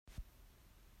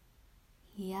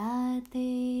Ya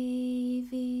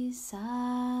Devi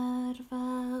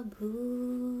Sarva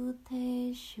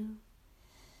Bhuteshu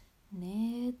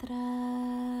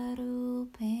Nidra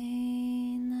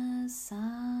Rupena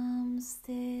Samstita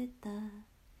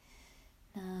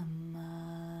Namastasye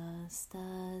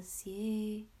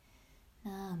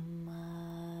Namastasye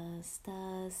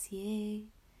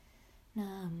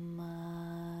Namastasye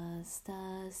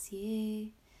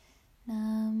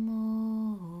Namo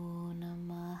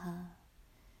Namaha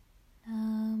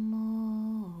Namo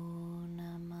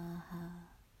Namaha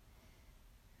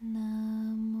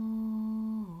Namo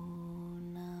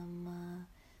Namaha.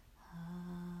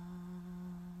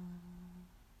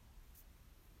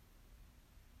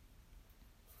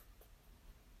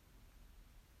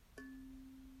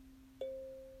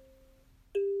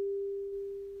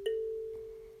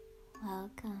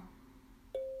 Welcome.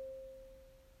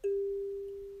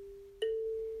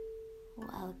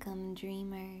 Welcome,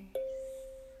 dreamers.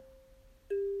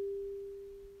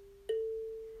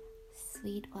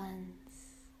 Sweet ones,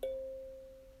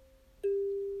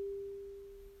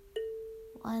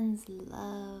 ones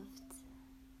loved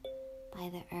by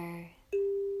the earth,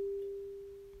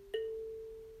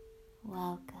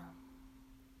 welcome.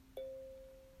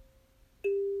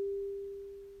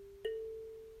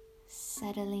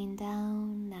 Settling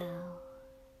down now,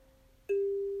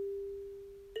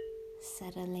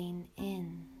 settling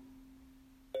in.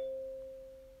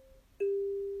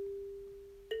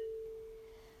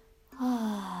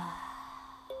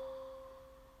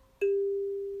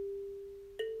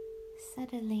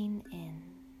 Settling in,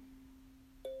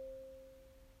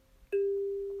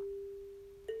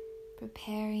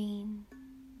 preparing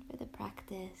for the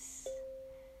practice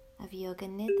of Yoga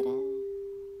Nidra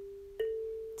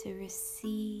to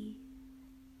receive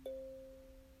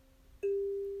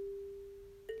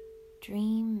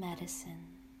dream medicine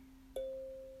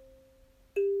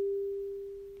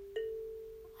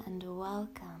and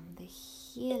welcome the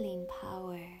healing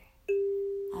power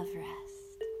of rest.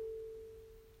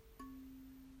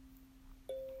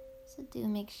 So do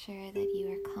make sure that you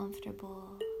are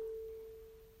comfortable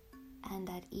and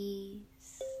at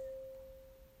ease,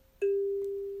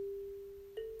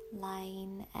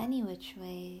 lying any which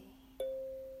way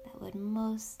that would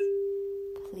most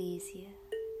please you.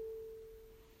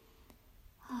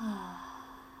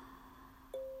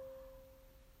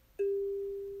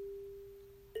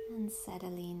 And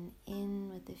settling in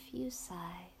with a few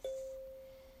sighs.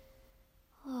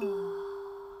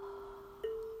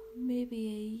 Maybe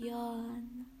a yawn.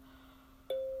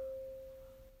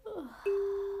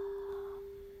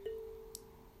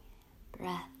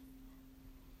 Breath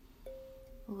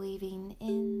weaving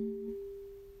in,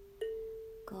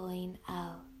 going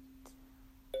out.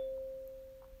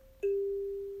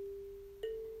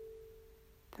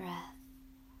 Breath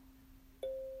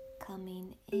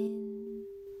coming in,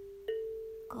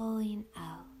 going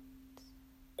out.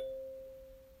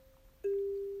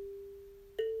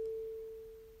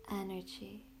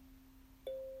 Energy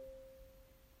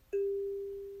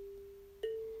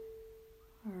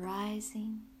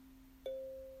rising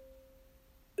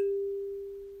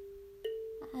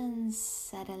and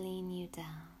settling you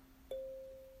down.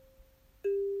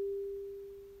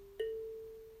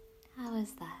 How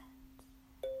is that?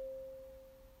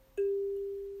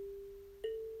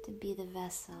 To be the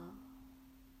vessel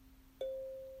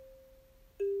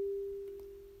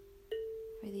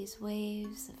for these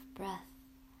waves of breath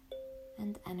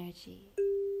and energy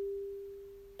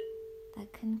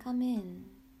that can come in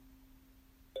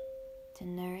to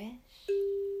nourish,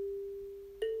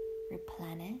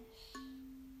 replenish,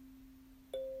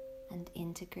 and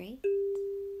integrate.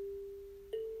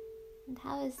 And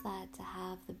how is that to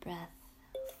have the breath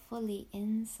fully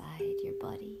inside your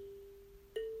body,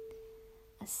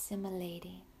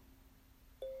 assimilating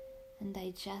and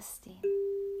digesting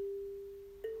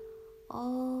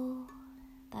all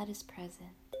that is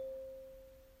present,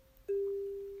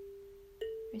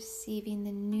 receiving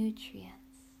the nutrients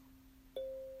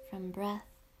from breath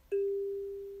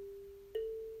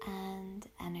and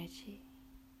energy.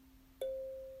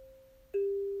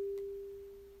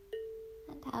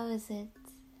 And how is it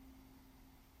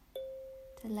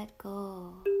to let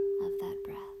go of that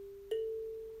breath,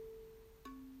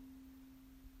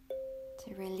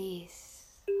 to release,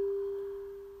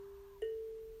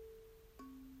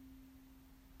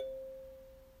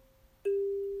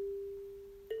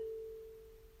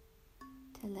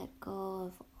 to let go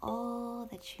of all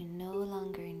that you no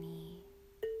longer need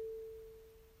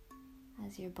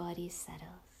as your body settles,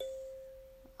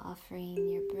 offering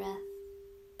your breath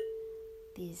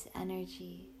these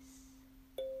energies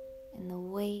in the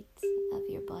weight of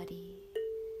your body,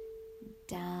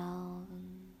 down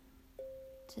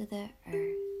to the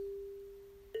earth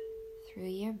through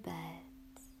your bed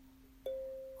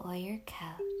or your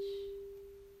couch,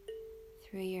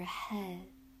 through your head,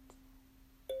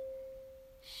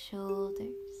 shoulders,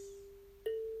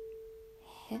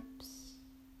 hips,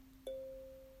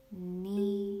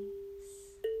 knees,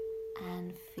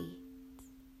 and feet.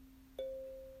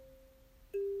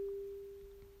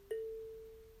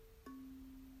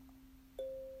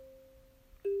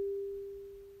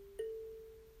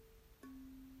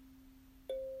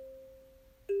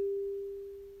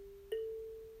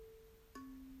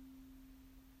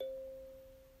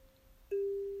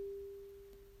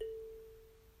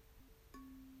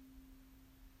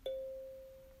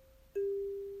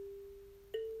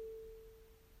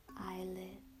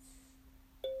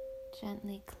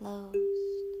 Gently closed.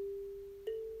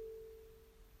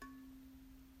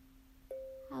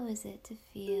 How is it to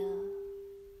feel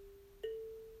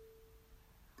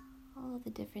all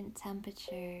the different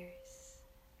temperatures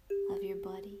of your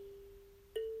body?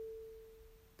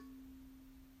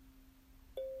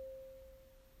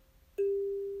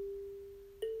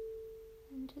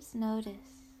 And just notice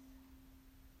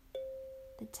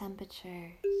the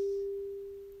temperatures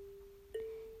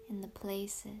in the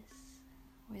places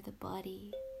where the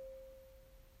body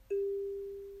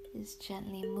is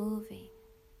gently moving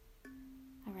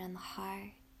around the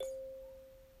heart,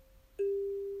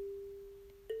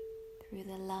 through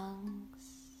the lungs,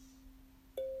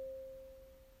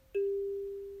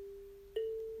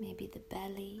 maybe the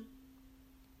belly,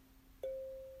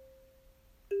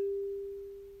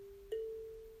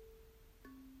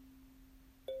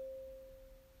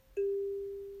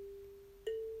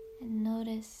 and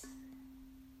notice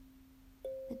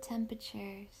the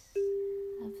temperatures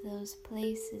of those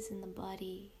places in the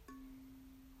body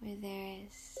where there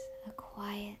is a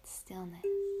quiet stillness,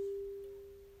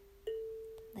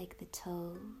 like the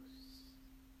toes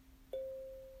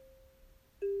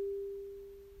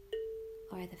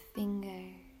or the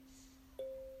fingers,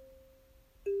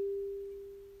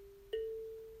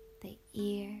 the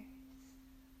ears,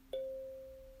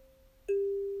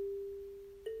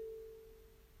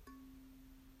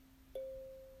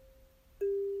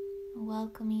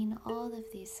 welcoming all of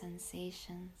these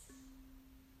sensations,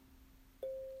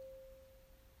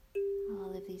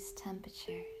 all of these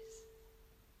temperatures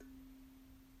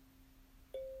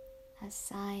as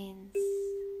signs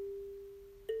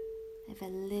of a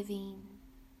living,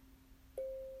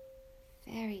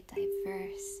 very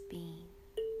diverse being.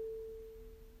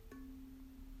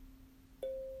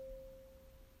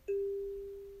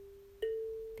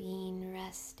 Being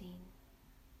resting,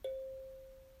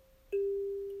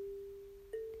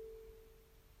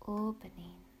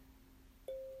 opening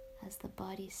as the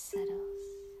body settles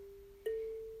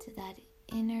to that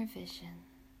inner vision,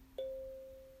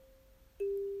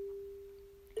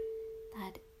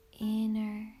 that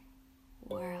inner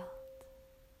world.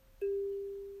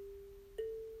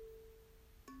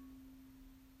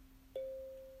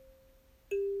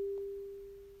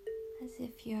 As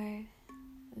if your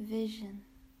vision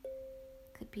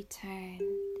could be turned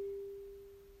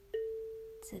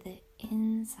to the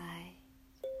inside,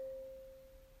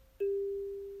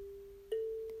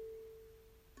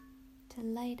 to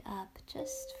light up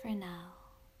just for now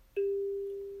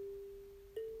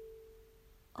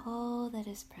all that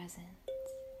is present,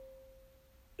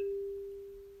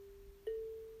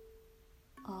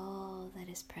 all that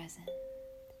is present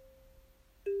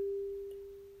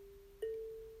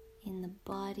in the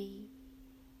body,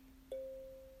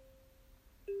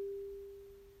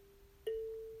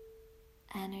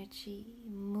 energy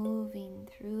moving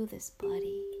through this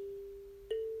body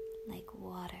like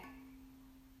water.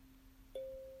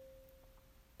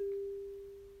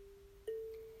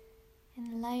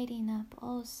 And lighting up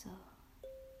also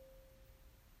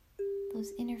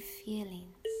those inner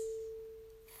feelings,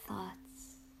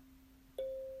 thoughts,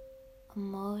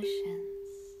 emotions,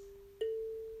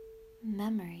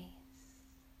 memories.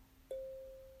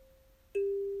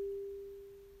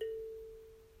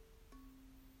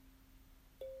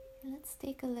 Let's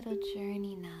take a little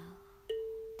journey now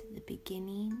to the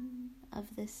beginning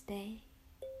of this day.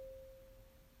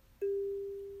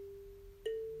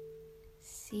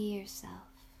 See yourself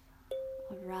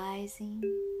arising.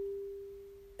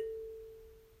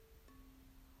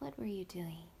 What were you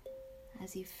doing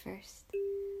as you first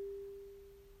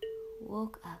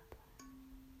woke up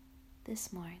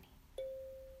this morning?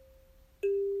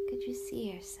 Could you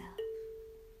see yourself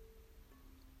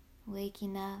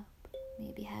waking up,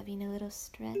 maybe having a little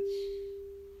stretch,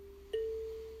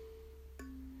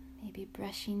 maybe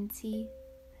brushing teeth,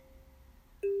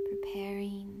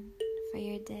 preparing for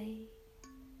your day?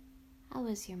 How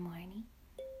was your morning?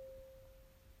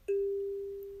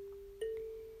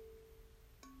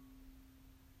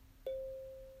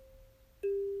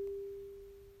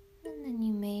 And then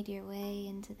you made your way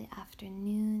into the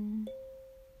afternoon.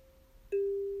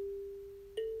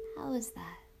 How was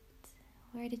that?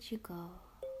 Where did you go?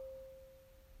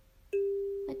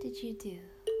 What did you do?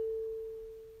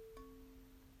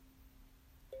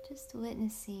 Just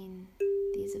witnessing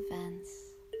these events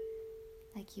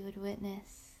like you would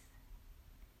witness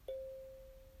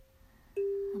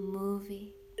a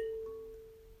movie.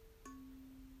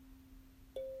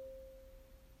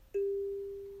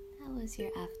 How was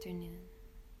your afternoon?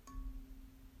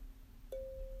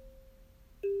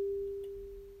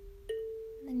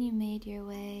 And then you made your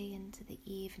way into the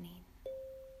evening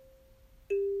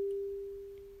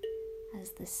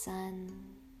as the sun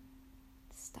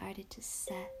started to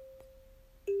set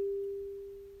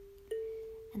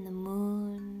and the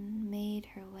moon made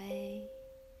her way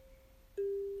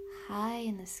high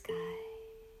in the sky.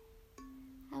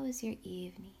 How was your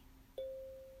evening?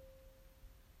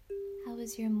 How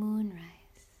was your moonrise?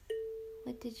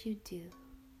 What did you do?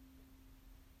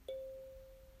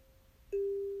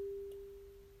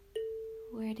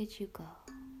 Where did you go?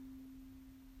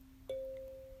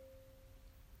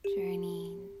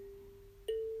 Journeying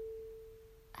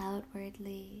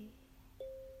outwardly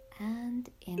and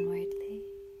inwardly.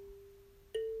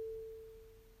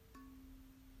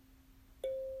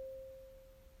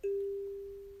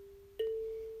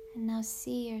 And now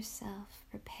see yourself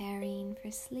preparing for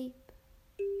sleep.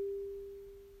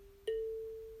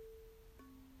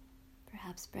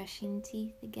 Perhaps brushing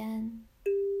teeth again,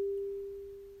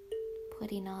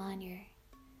 putting on your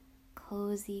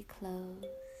cozy clothes,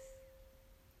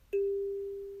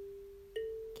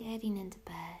 getting into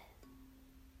bed.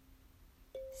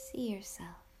 See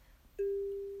yourself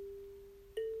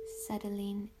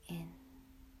settling in.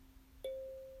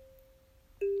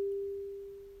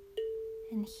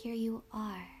 And here you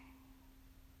are,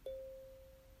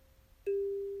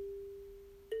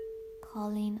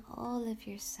 calling all of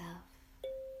yourself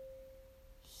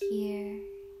here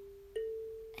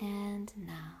and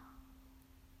now.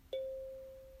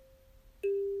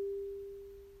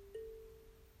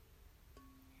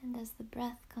 And as the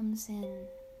breath comes in,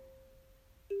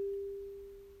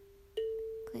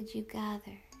 could you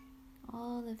gather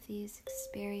all of these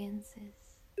experiences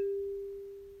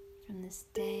from this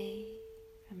day,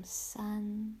 from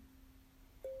sun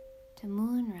to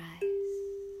moonrise,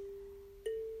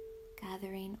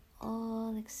 gathering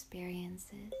all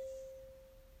experiences.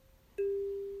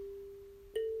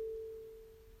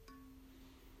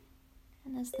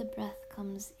 And as the breath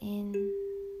comes in,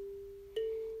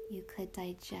 you could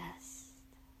digest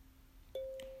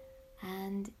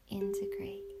and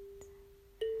integrate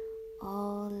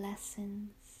all lessons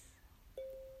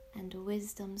and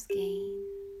wisdoms gained,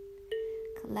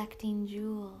 collecting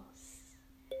jewels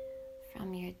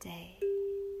from your day.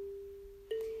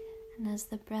 And as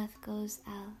the breath goes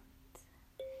out,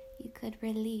 you could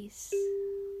release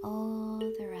all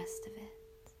the rest of it.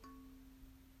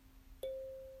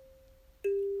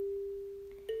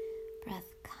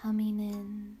 Breath coming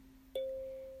in,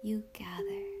 you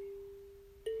gather.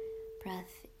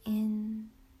 Breath in,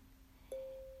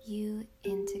 you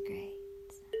integrate.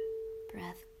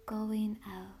 Breath going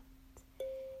out,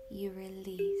 you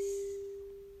release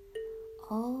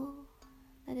all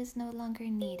that is no longer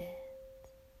needed,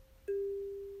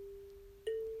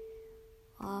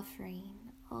 offering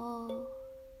all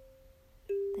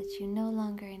that you no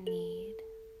longer need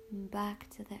back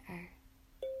to the earth.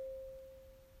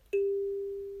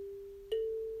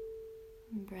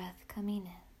 Breath coming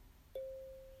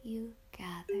in, you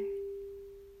gather.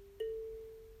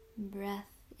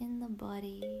 Breath in the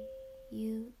body,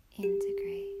 you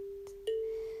integrate.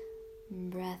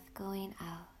 Breath going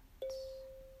out,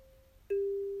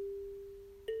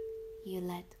 you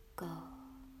let go.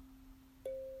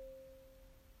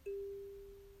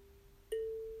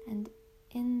 And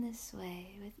in this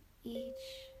way, with each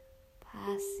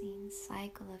passing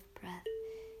cycle of breath,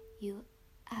 you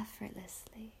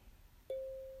effortlessly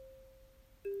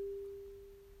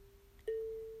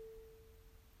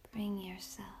bring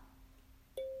yourself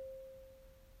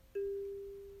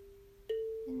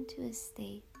into a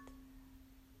state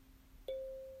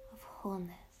of wholeness,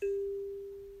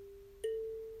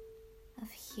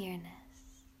 of here-ness.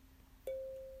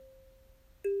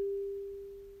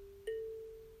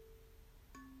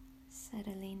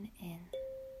 Settling in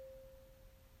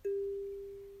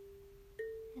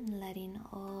and letting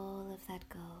all of that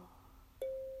go.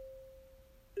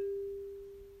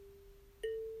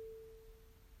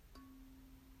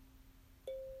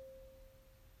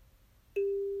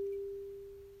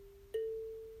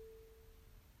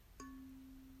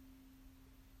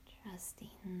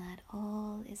 trusting that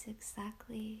all is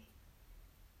exactly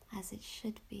as it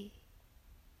should be.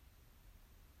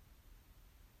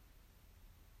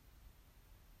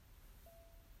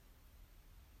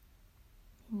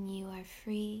 And you are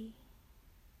free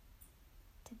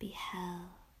to be held.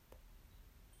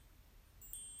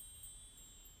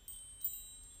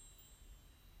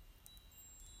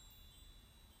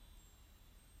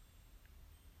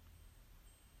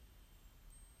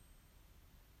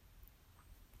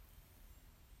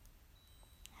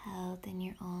 Held in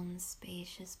your own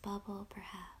spacious bubble,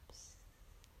 perhaps.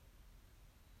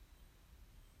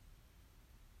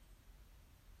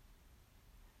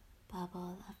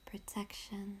 Bubble of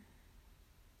protection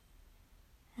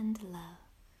and love.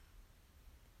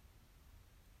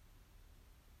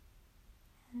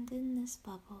 And in this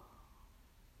bubble,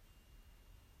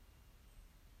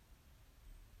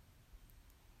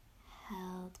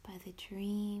 held by the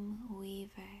dream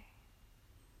weaver,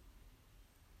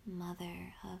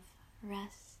 mother of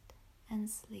rest and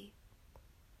sleep,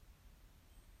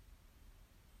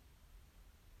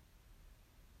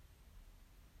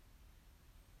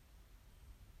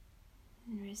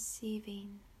 and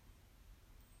receiving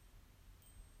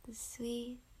the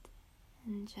sweet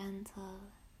and gentle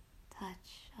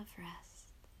touch of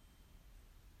rest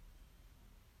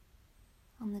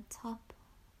on the top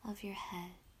of your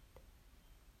head,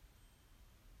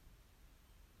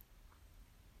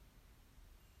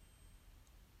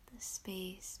 the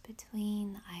space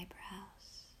between the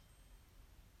eyebrows,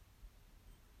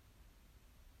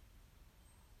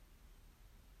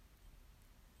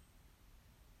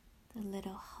 the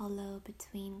little hollow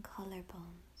between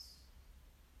collarbones,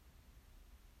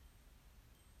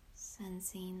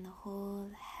 sensing the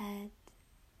whole head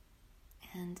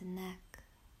and neck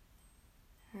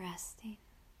resting.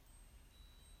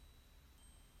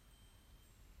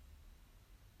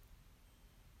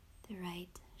 The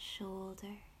right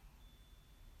shoulder,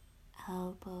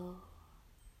 elbow,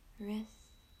 wrist,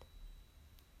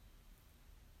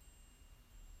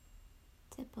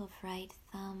 tip of right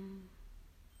thumb,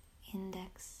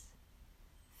 index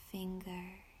finger,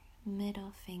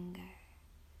 middle finger,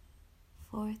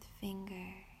 fourth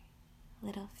finger,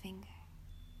 little finger.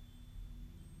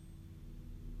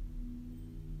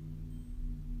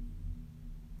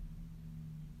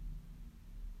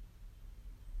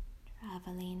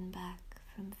 Traveling back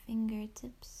from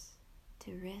fingertips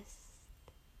to wrist,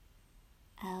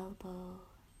 elbow,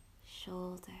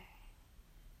 shoulder,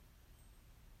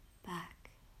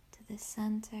 back to the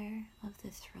center of the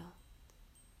throat.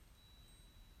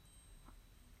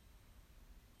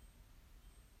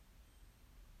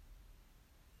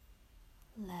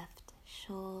 Left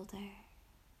shoulder,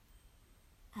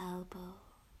 elbow,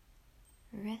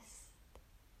 wrist,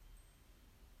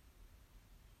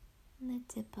 and the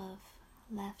tip of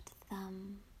left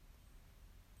thumb,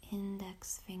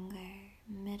 index finger,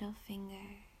 middle finger,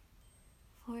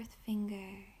 fourth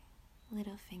finger,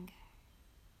 little finger.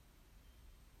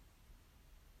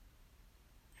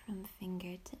 From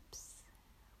fingertips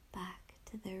back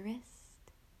to the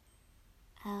wrist,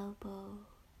 elbow,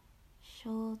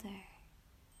 shoulder,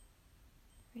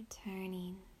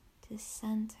 returning to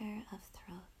center of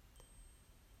throat,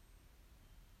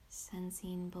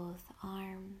 sensing both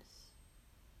arms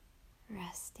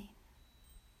resting.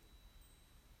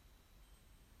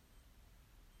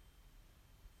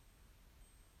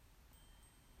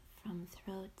 From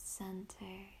throat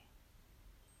center,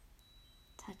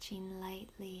 touching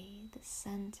lightly the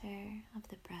center of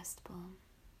the breastbone,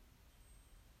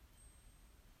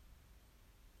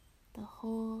 the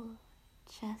whole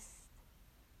chest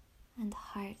and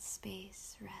heart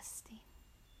space resting.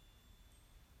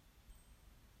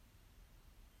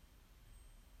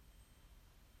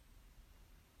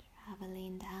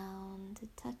 Traveling down to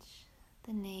touch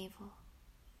the navel,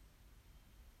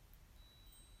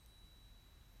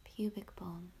 pubic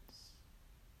bones,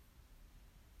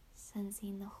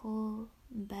 sensing the whole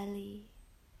belly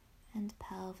and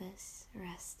pelvis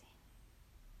resting.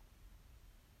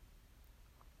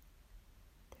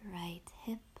 The right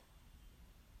hip,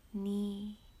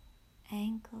 knee,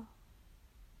 ankle,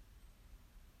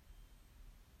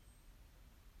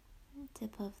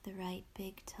 tip of the right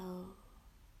big toe,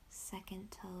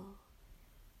 second toe,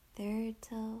 third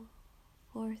toe,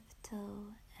 fourth toe,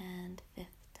 and fifth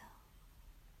toe.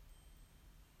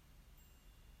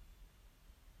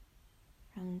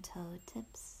 From toe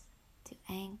tips to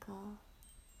ankle,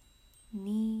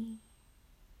 knee,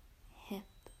 hip,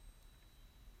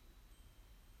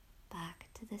 back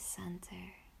to the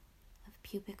center of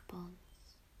pubic bones.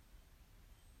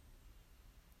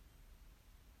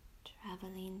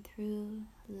 Traveling through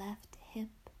left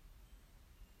hip,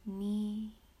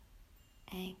 knee,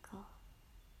 ankle,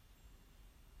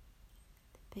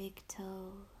 the big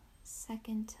toe,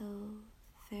 second toe,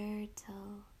 third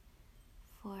toe,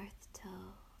 fourth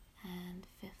toe, and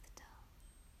fifth toe.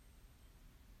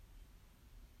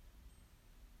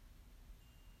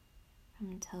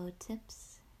 From toe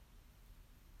tips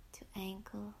to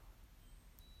ankle,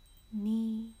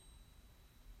 knee,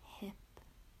 hip,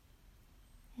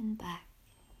 and back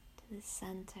to the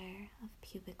center of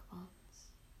pubic bones.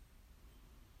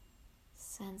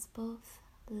 Sense both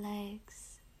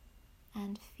legs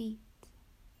and feet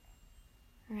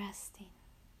resting.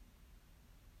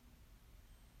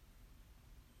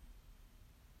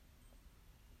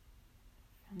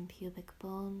 From pubic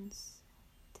bones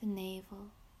to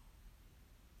navel,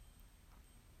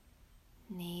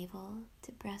 navel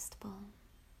to breastbone,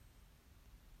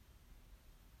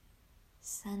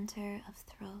 center of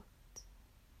throat,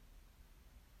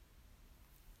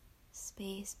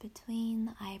 space between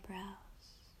the eyebrows,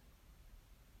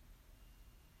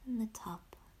 and the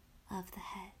top of the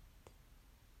head.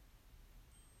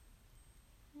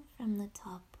 And from the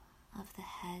top of the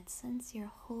head, sense your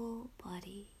whole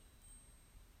body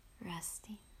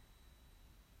resting.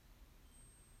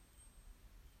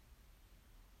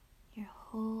 Your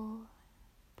whole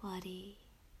body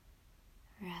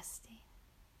resting.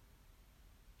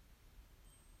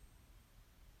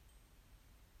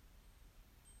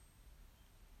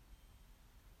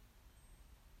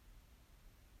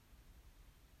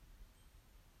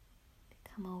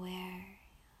 Become aware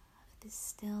of the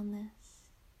stillness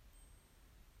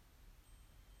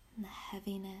and the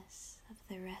heaviness of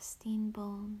the resting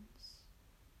bones,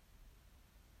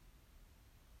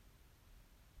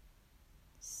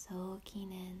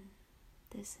 soaking in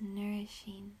this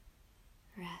nourishing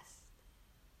rest.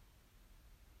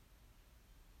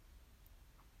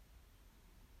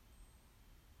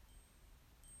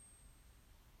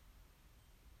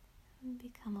 And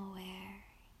become aware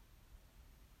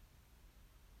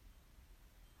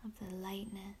of the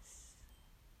lightness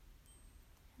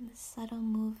and the subtle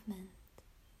movement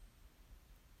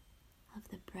of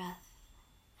the breath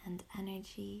and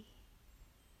energy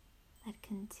that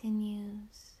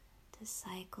continues to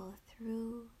cycle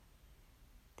through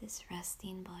this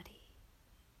resting body.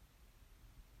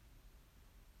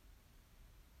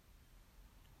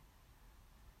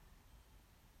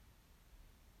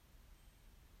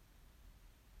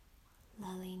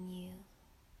 Lulling you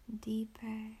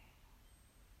deeper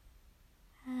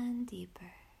and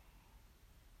deeper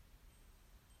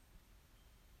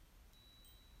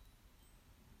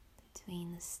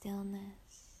between the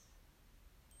stillness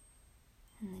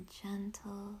and the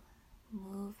gentle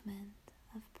movement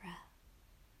of breath.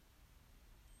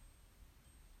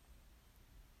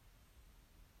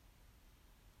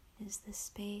 Is the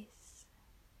space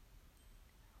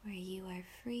where you are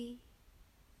free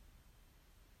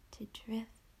to drift,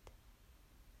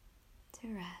 to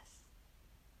rest.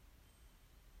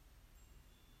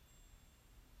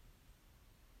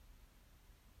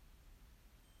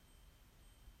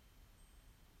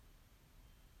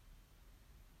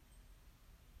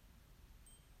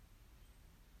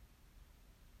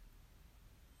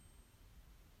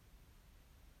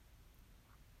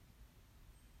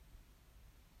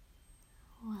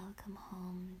 Welcome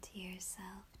home to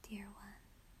yourself, dear one.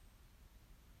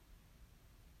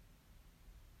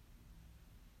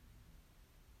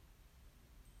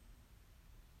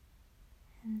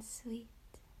 And sweet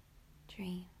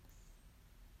dreams.